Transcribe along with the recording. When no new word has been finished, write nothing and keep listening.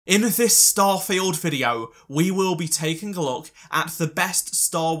In this Starfield video, we will be taking a look at the best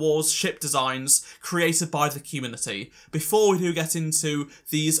Star Wars ship designs created by the community. Before we do get into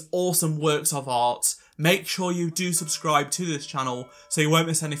these awesome works of art, make sure you do subscribe to this channel so you won't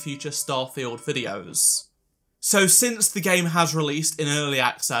miss any future Starfield videos. So since the game has released in early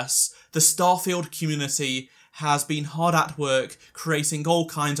access, the Starfield community has been hard at work creating all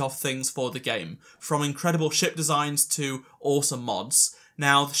kinds of things for the game, from incredible ship designs to awesome mods.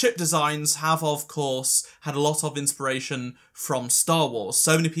 Now, the ship designs have, of course, had a lot of inspiration from Star Wars.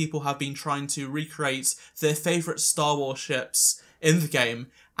 So many people have been trying to recreate their favourite Star Wars ships in the game,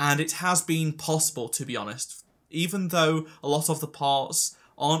 and it has been possible, to be honest. Even though a lot of the parts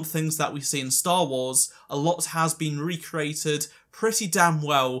aren't things that we see in Star Wars, a lot has been recreated pretty damn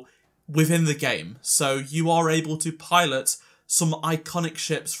well within the game. So you are able to pilot some iconic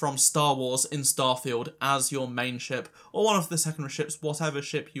ships from Star Wars in Starfield as your main ship, or one of the secondary ships, whatever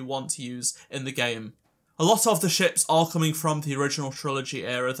ship you want to use in the game. A lot of the ships are coming from the original trilogy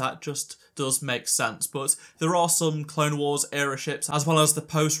era, that just does make sense, but there are some Clone Wars era ships, as well as the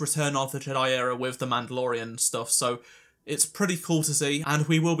post-Return of the Jedi era with the Mandalorian stuff, so it's pretty cool to see, and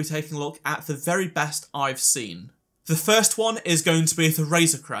we will be taking a look at the very best I've seen. The first one is going to be the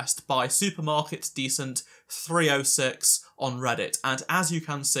Razor Crest by Supermarket Decent 306 on Reddit, and as you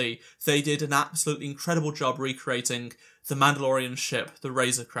can see, they did an absolutely incredible job recreating the Mandalorian ship, the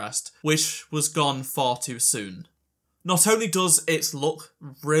Razor Crest, which was gone far too soon. Not only does it look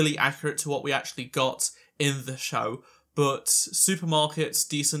really accurate to what we actually got in the show, but Supermarket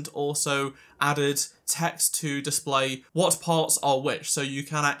Decent also added text to display what parts are which, so you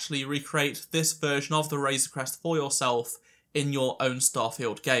can actually recreate this version of the Razor Crest for yourself in your own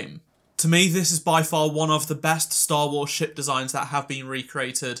Starfield game. To me, this is by far one of the best Star Wars ship designs that have been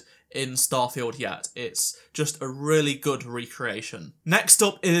recreated in Starfield yet. It's just a really good recreation. Next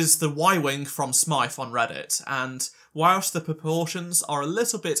up is the Y-Wing from Smythe on Reddit, and whilst the proportions are a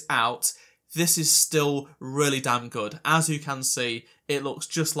little bit out, this is still really damn good. As you can see, it looks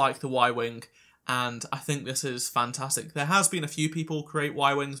just like the Y-Wing, and I think this is fantastic. There has been a few people create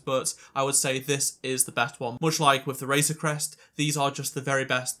Y-Wings, but I would say this is the best one. Much like with the Razor Crest, these are just the very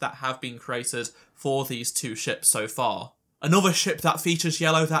best that have been created for these two ships so far. Another ship that features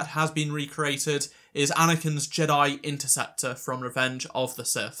yellow that has been recreated is Anakin's Jedi Interceptor from Revenge of the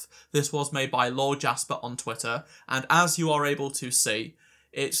Sith. This was made by Lord Jasper on Twitter, and as you are able to see,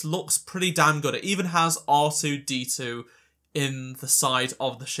 it looks pretty damn good. It even has R2-D2 in the side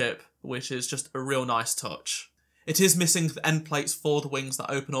of the ship, which is just a real nice touch. It is missing the end plates for the wings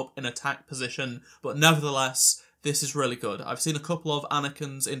that open up in attack position, but nevertheless, this is really good. I've seen a couple of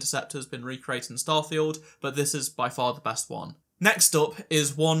Anakin's Interceptors been recreated in Starfield, but this is by far the best one. Next up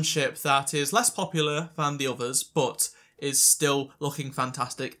is one ship that is less popular than the others, but is still looking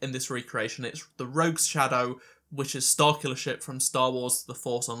fantastic in this recreation. It's the Rogue's Shadow, which is Starkiller ship from Star Wars The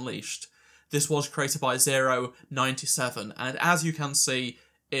Force Unleashed. This was created by 097, and as you can see,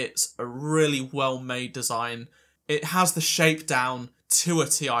 it's a really well-made design. It has the shape down to a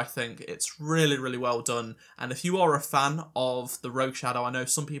T, I think. It's really, really well done, and if you are a fan of the Rogue Shadow, I know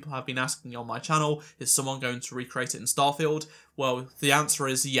some people have been asking on my channel, is someone going to recreate it in Starfield? Well, the answer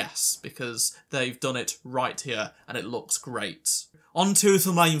is yes, because they've done it right here, and it looks great. On to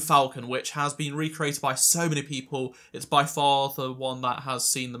the Millennium Falcon, which has been recreated by so many people. It's by far the one that has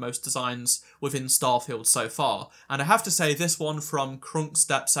seen the most designs within Starfield so far. And I have to say, this one from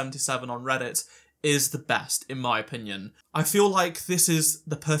Crunkstep77 on Reddit is the best, in my opinion. I feel like this is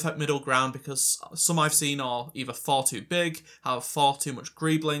the perfect middle ground because some I've seen are either far too big, have far too much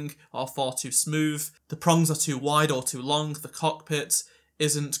greebling, are far too smooth, the prongs are too wide or too long, the cockpit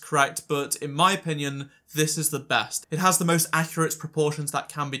isn't correct, but in my opinion, this is the best. It has the most accurate proportions that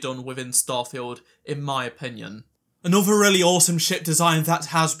can be done within Starfield, in my opinion. Another really awesome ship design that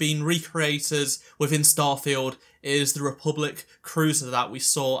has been recreated within Starfield is the Republic cruiser that we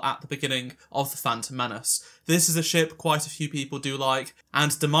saw at the beginning of the Phantom Menace. This is a ship quite a few people do like,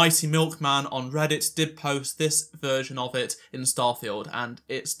 and the Mighty Milkman on Reddit did post this version of it in Starfield, and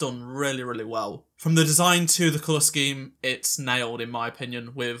it's done really, really well. From the design to the colour scheme, it's nailed in my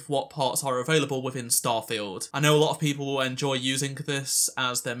opinion with what parts are available within Starfield. I know a lot of people will enjoy using this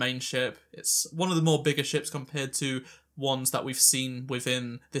as their main ship. It's one of the more bigger ships compared to ones that we've seen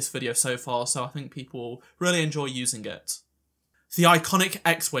within this video so far, so I think people will really enjoy using it. The iconic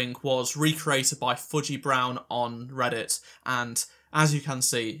X-Wing was recreated by Fudgy Brown on Reddit, and as you can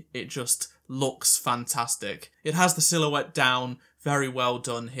see, it just looks fantastic. It has the silhouette down, very well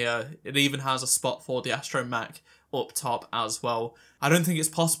done here. It even has a spot for the astromech up top as well. I don't think it's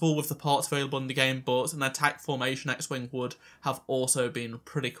possible with the parts available in the game, but an attack formation X-Wing would have also been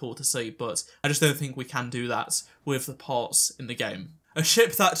pretty cool to see, but I just don't think we can do that with the parts in the game. A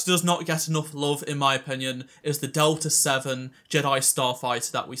ship that does not get enough love, in my opinion, is the Delta 7 Jedi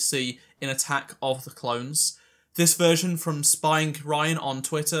Starfighter that we see in Attack of the Clones. This version from Spying Ryan on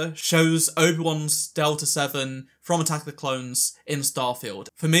Twitter shows Obi-Wan's Delta 7 from Attack of the Clones in Starfield.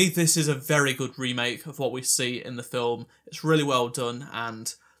 For me, this is a very good remake of what we see in the film. It's really well done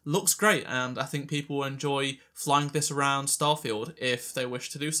and looks great, and I think people will enjoy flying this around Starfield if they wish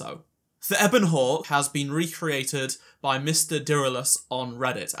to do so. The Ebon Hawk has been recreated by Mr. Dirillus on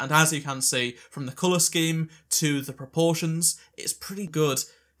Reddit, and as you can see, from the colour scheme to the proportions, it's pretty good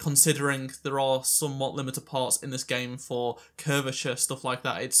considering there are somewhat limited parts in this game for curvature, stuff like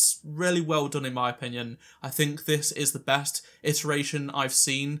that. It's really well done in my opinion. I think this is the best iteration I've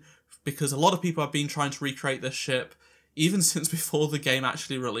seen, because a lot of people have been trying to recreate this ship even since before the game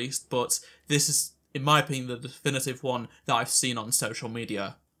actually released, but this is, in my opinion, the definitive one that I've seen on social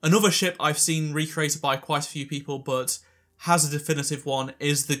media. Another ship I've seen recreated by quite a few people, but has a definitive one,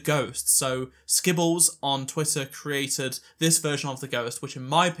 is the Ghost. So Skibbles on Twitter created this version of the Ghost, which in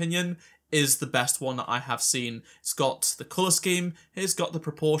my opinion is the best one that I have seen. It's got the colour scheme, it's got the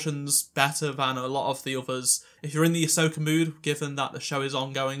proportions better than a lot of the others. If you're in the Ahsoka mood, given that the show is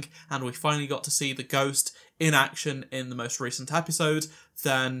ongoing and we finally got to see the Ghost in action in the most recent episode,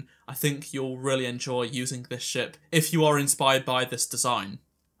 then I think you'll really enjoy using this ship if you are inspired by this design.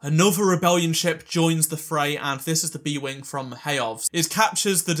 Another Rebellion ship joins the fray, and this is the B-Wing from Hayovs. It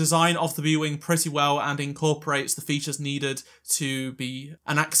captures the design of the B-Wing pretty well and incorporates the features needed to be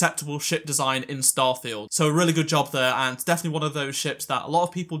an acceptable ship design in Starfield. So a really good job there, and definitely one of those ships that a lot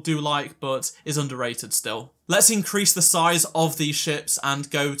of people do like, but is underrated still. Let's increase the size of these ships and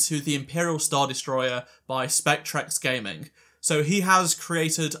go to the Imperial Star Destroyer by Spectrex Gaming. So he has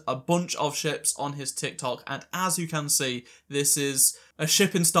created a bunch of ships on his TikTok, and as you can see, this is a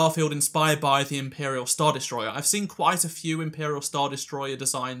ship in Starfield inspired by the Imperial Star Destroyer. I've seen quite a few Imperial Star Destroyer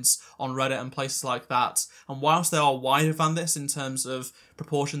designs on Reddit and places like that, and whilst they are wider than this in terms of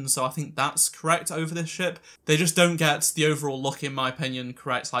proportions, so I think that's correct over this ship, they just don't get the overall look, in my opinion,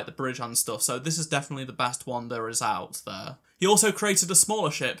 correct, like the bridge and stuff, so this is definitely the best one there is out there. He also created a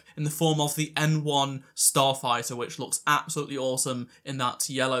smaller ship in the form of the N1 Starfighter, which looks absolutely awesome in that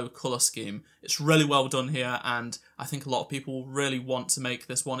yellow colour scheme. It's really well done here, and I think a lot of people really want to make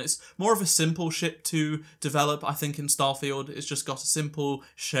this one. It's more of a simple ship to develop, I think, in Starfield. It's just got a simple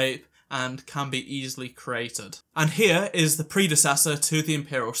shape and can be easily created. And here is the predecessor to the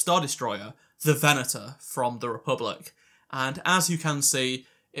Imperial Star Destroyer, the Venator from the Republic. And as you can see,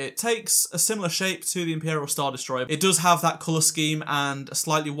 it takes a similar shape to the Imperial Star Destroyer. It does have that colour scheme and a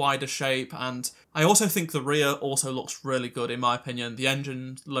slightly wider shape, and I also think the rear also looks really good in my opinion. The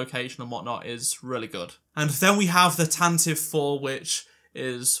engine location and whatnot is really good. And then we have the Tantive 4, which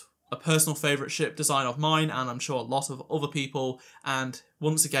is a personal favourite ship design of mine, and I'm sure a lot of other people, and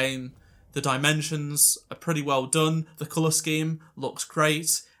once again, the dimensions are pretty well done, the colour scheme looks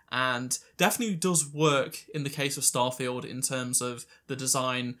great, and definitely does work in the case of Starfield in terms of the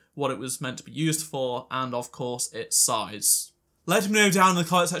design, what it was meant to be used for, and of course its size. Let me know down in the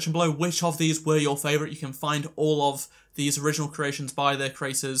comment section below which of these were your favourite. You can find all of these original creations by their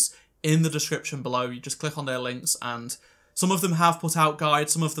creators in the description below. You just click on their links, and some of them have put out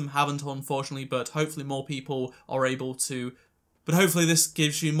guides, some of them haven't unfortunately, but hopefully more people are able to. But hopefully this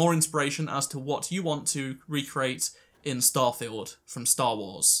gives you more inspiration as to what you want to recreate in Starfield from Star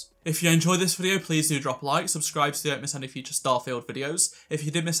Wars. If you enjoyed this video, please do drop a like, subscribe so you don't miss any future Starfield videos. If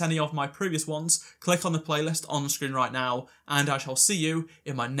you did miss any of my previous ones, click on the playlist on the screen right now, and I shall see you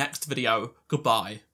in my next video. Goodbye.